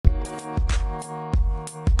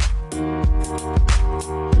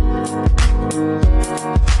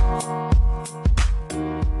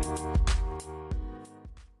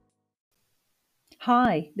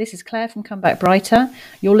Hi, this is Claire from Come Back Brighter.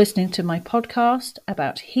 You're listening to my podcast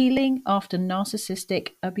about healing after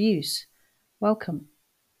narcissistic abuse. Welcome.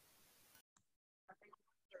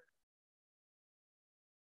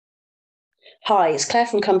 Hi, it's Claire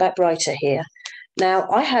from Come Back Brighter here. Now,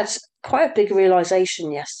 I had quite a big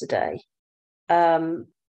realization yesterday.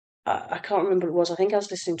 I can't remember what it was. I think I was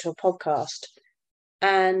listening to a podcast,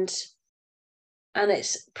 and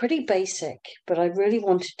it's pretty basic, but I really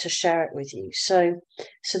wanted to share it with you. So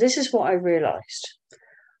this is what I realized.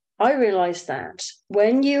 I realized that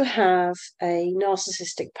when you have a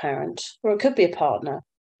narcissistic parent, or it could be a partner,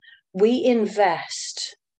 we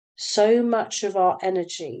invest so much of our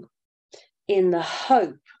energy in the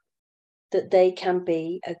hope that they can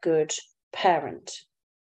be a good parent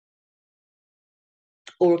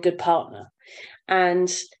or a good partner.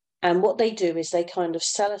 And what they do is they kind of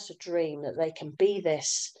sell us a dream that they can be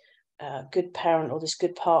this good parent or this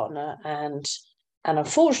good partner, and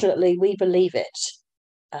unfortunately we believe it,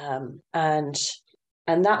 and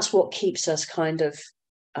that's what keeps us kind of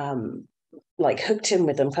like hooked in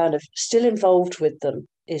with them, kind of still involved with them,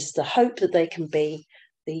 is the hope that they can be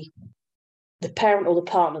the parent or the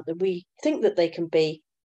partner that we think that they can be,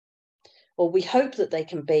 or we hope that they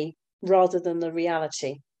can be, rather than the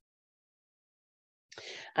reality.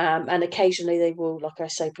 And occasionally they will, like I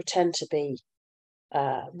say, pretend to be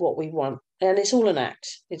what we want. And it's all an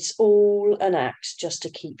act. It's all an act just to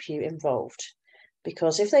keep you involved.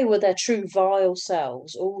 Because if they were their true vile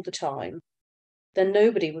selves all the time, then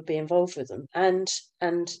nobody would be involved with them. And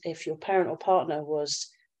if your parent or partner was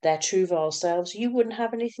their true vile selves, you wouldn't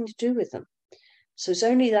have anything to do with them. So it's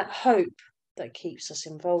only that hope that keeps us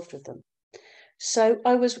involved with them. So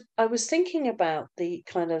I was thinking about the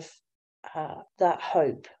kind of that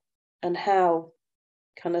hope, and how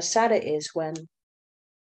kind of sad it is when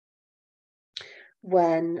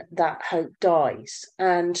that hope dies.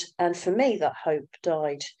 And for me, that hope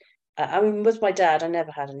died. I mean, with my dad, I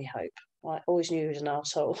never had any hope. I always knew he was an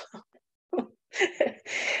arsehole.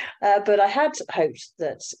 But I had hoped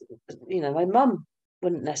that, my mum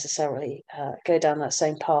wouldn't necessarily go down that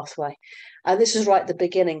same pathway. And this was right at the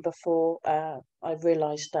beginning, before I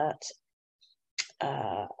realised that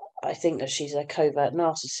I think that she's a covert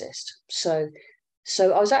narcissist. So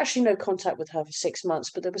I was actually no contact with her for 6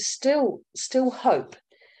 months, but there was still hope.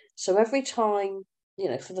 So every time,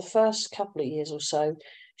 for the first couple of years or so,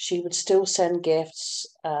 she would still send gifts,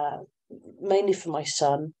 mainly for my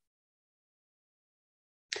son,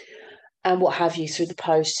 and what have you, through the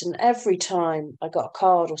post. And every time I got a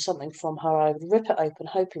card or something from her, I would rip it open,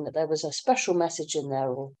 hoping that there was a special message in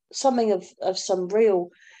there, or something of some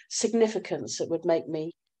real significance that would make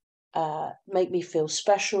me feel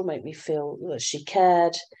special, make me feel that she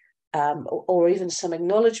cared, or even some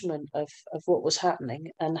acknowledgement of what was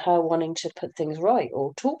happening, and her wanting to put things right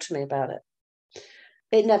or talk to me about it.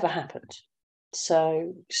 It never happened.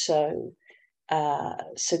 So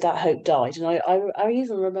that hope died. And I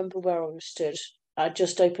even remember where I was stood. I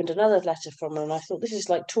just opened another letter from her, and I thought, this is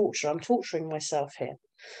like torture. I'm torturing myself here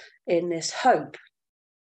in this hope.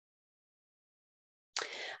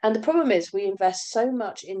 And the problem is, we invest so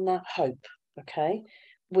much in that hope. Okay,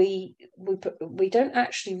 we don't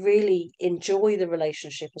actually really enjoy the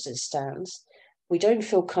relationship as it stands. We don't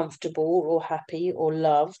feel comfortable or happy or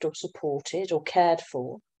loved or supported or cared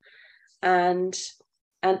for, and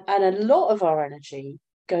a lot of our energy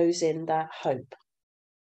goes in that hope.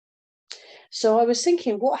 So I was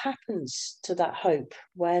thinking, what happens to that hope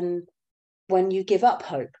when you give up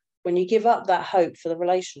hope, when you give up that hope for the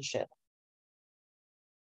relationship?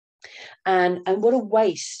 And what a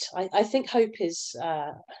waste. I think hope is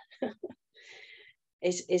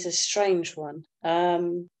is a strange one. I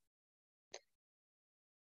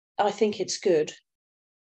think it's good,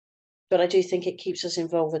 but I do think it keeps us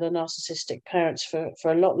involved with our narcissistic parents for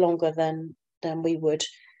a lot longer than we would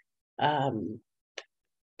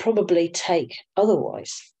probably take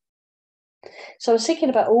otherwise. So I was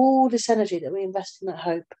thinking about all this energy that we invest in that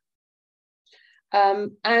hope.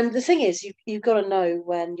 And the thing is, you've got to know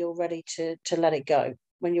when you're ready to let it go,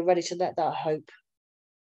 when you're ready to let that hope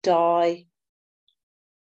die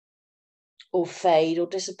or fade or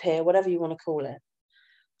disappear, whatever you want to call it.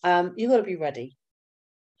 You've got to be ready.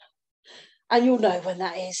 And you'll know when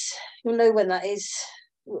that is. You'll know when that is.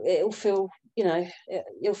 It'll feel,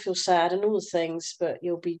 you'll feel sad and all the things, but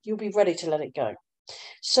you'll be ready to let it go.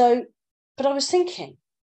 So, but I was thinking,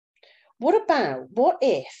 what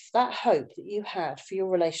if that hope that you had for your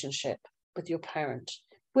relationship with your parent,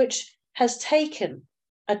 which has taken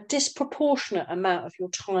a disproportionate amount of your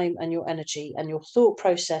time and your energy and your thought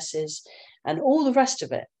processes and all the rest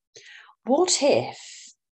of it, what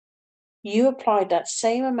if you applied that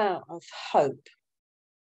same amount of hope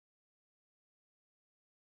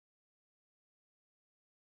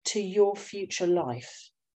to your future life.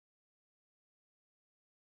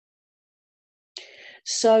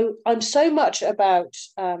 So I'm so much about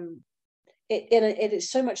it is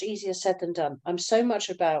so much easier said than done. I'm so much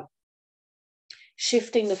about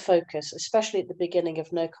shifting the focus, especially at the beginning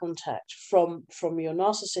of no contact, from your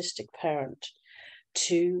narcissistic parent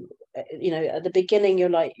to, at the beginning, you're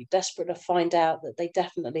like desperate to find out that they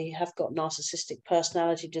definitely have got narcissistic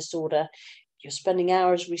personality disorder. You're spending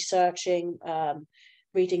hours researching,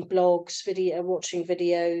 reading blogs, watching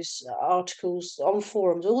videos, articles on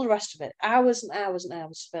forums, all the rest of it, hours and hours and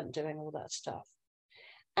hours spent doing all that stuff.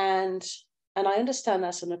 And I understand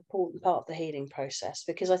that's an important part of the healing process,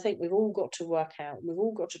 because I think we've all got to work out, we've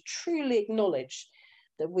all got to truly acknowledge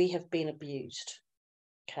that we have been abused.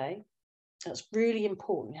 Okay, that's really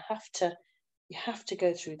important. You have to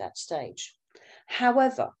go through that stage.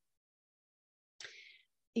 However,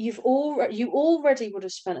 you already would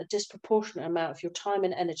have spent a disproportionate amount of your time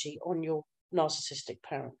and energy on your narcissistic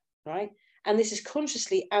parent, right? And this is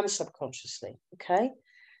consciously and subconsciously. Okay,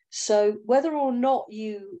 so whether or not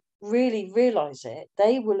you really realize it,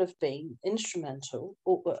 they will have been instrumental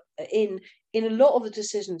in a lot of the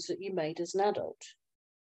decisions that you made as an adult,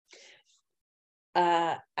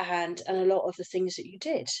 and a lot of the things that you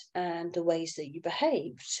did, and the ways that you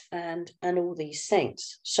behaved, and all these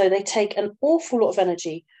things. So they take an awful lot of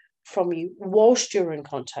energy from you whilst you're in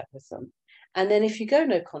contact with them, and then if you go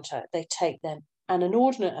no contact, they take then an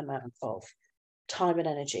inordinate amount of time and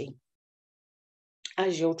energy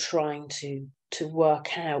as you're trying to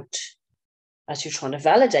work out, as you're trying to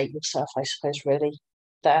validate yourself, I suppose, really,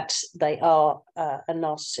 that they are a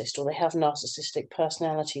narcissist, or they have narcissistic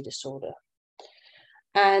personality disorder.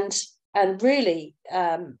 And really,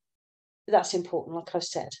 that's important, like I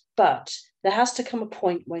said. But there has to come a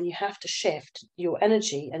point when you have to shift your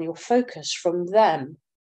energy and your focus from them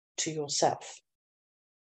to yourself.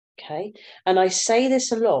 Okay? And I say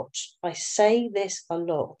this a lot.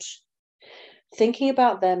 Thinking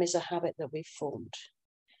about them is a habit that we've formed.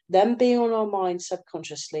 Them being on our mind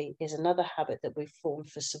subconsciously is another habit that we've formed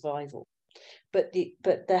for survival. But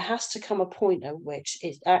there has to come a point at which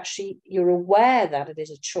it's actually, you're aware that it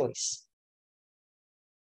is a choice.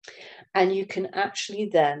 And you can actually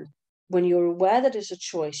then, when you're aware that it's a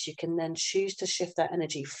choice, you can then choose to shift that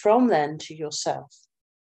energy from them to yourself.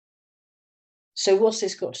 So what's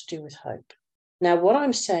this got to do with hope? Now, what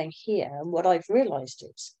I'm saying here, and what I've realized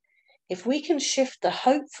is, if we can shift the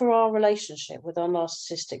hope for our relationship with our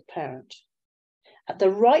narcissistic parent at the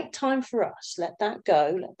right time for us, let that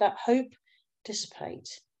go, let that hope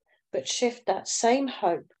dissipate, but shift that same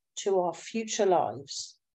hope to our future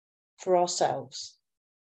lives for ourselves,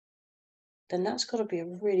 then that's got to be a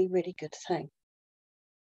really, really good thing.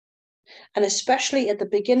 And especially at the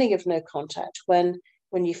beginning of no contact, when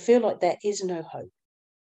you feel like there is no hope.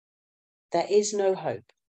 There is no hope.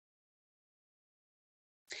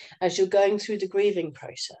 As you're going through the grieving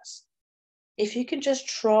process, if you can just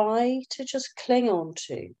try to just cling on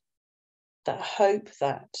to that hope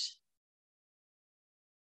that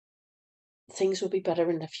things will be better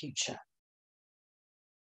in the future,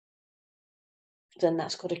 then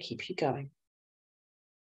that's got to keep you going.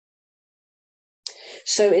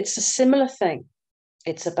 So it's a similar thing.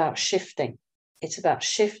 It's about shifting. It's about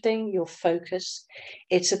shifting your focus.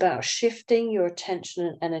 It's about shifting your attention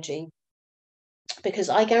and energy. Because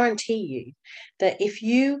I guarantee you that if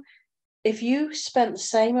you spent the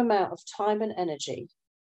same amount of time and energy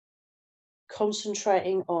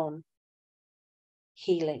concentrating on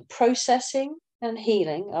healing, processing and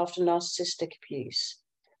healing after narcissistic abuse,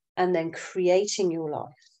 and then creating your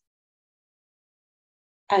life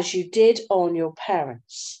as you did on your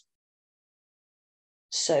parents,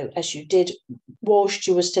 so as you did whilst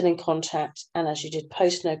you were still in contact, and as you did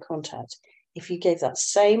post no contact, if you gave that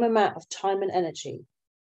same amount of time and energy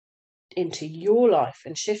into your life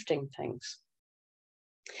and shifting things,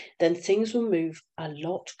 then things will move a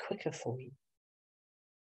lot quicker for you.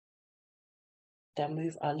 They'll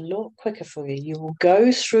move a lot quicker for you. You will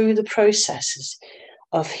go through the processes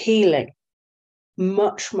of healing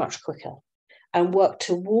much, much quicker, and work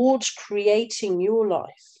towards creating your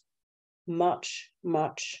life much,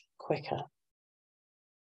 much quicker.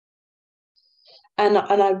 And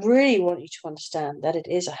I really want you to understand that it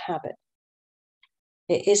is a habit.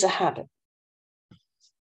 It is a habit.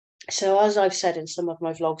 So as I've said in some of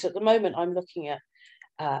my vlogs, at the moment, I'm looking at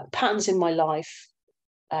patterns in my life,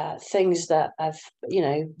 things that have,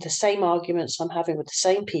 the same arguments I'm having with the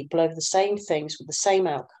same people over the same things with the same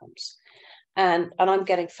outcomes. And I'm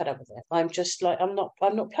getting fed up with it. I'm just like, I'm not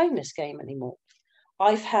playing this game anymore.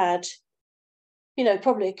 I've had,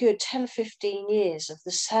 probably a good 10, 15 years of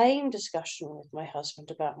the same discussion with my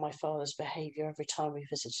husband about my father's behaviour every time we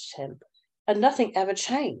visited him. And nothing ever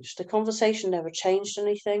changed. The conversation never changed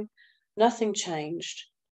anything. Nothing changed.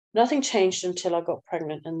 Nothing changed until I got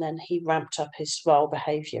pregnant, and then he ramped up his vile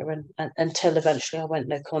behaviour and until eventually I went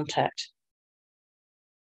no contact.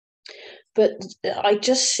 But I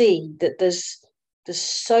just see that there's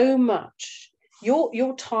so much.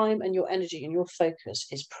 Your time and your energy and your focus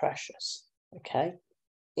is precious. Okay,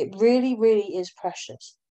 it really, really is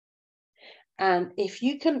precious. And if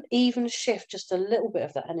you can even shift just a little bit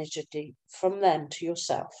of that energy from them to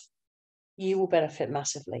yourself, you will benefit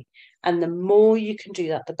massively. And the more you can do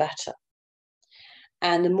that, the better.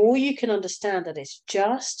 And the more you can understand that it's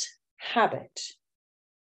just habit.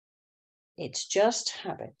 It's just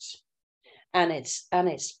habit. And it's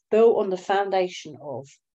built on the foundation of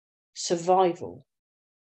survival.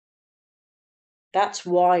 That's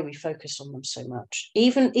why we focus on them so much.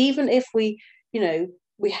 Even if we,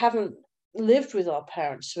 we haven't lived with our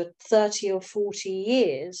parents for 30 or 40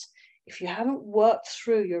 years, if you haven't worked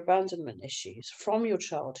through your abandonment issues from your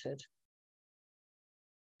childhood,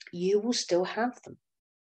 you will still have them.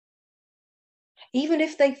 Even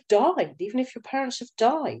if they've died, even if your parents have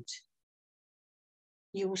died,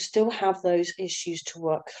 you will still have those issues to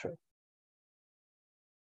work through.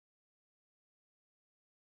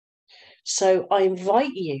 So I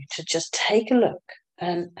invite you to just take a look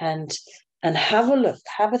and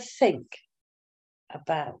have a think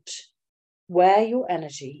about where your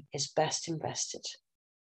energy is best invested.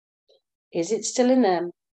 Is it still in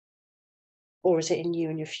them, or is it in you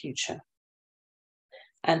and your future?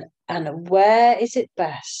 And where is it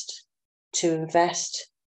best to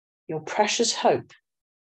invest your precious hope?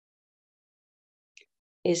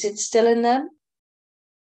 Is it still in them,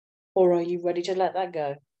 or are you ready to let that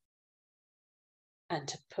go and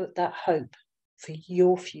to put that hope for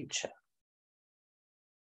your future?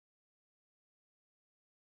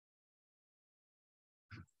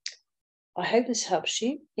 I hope this helps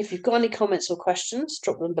you. If you've got any comments or questions,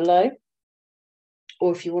 drop them below.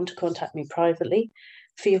 Or if you want to contact me privately,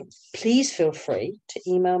 please feel free to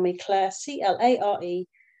email me, Claire, CLARE,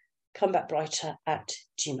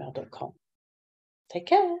 comebackbrighter@gmail.com. Take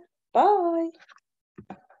care. Bye.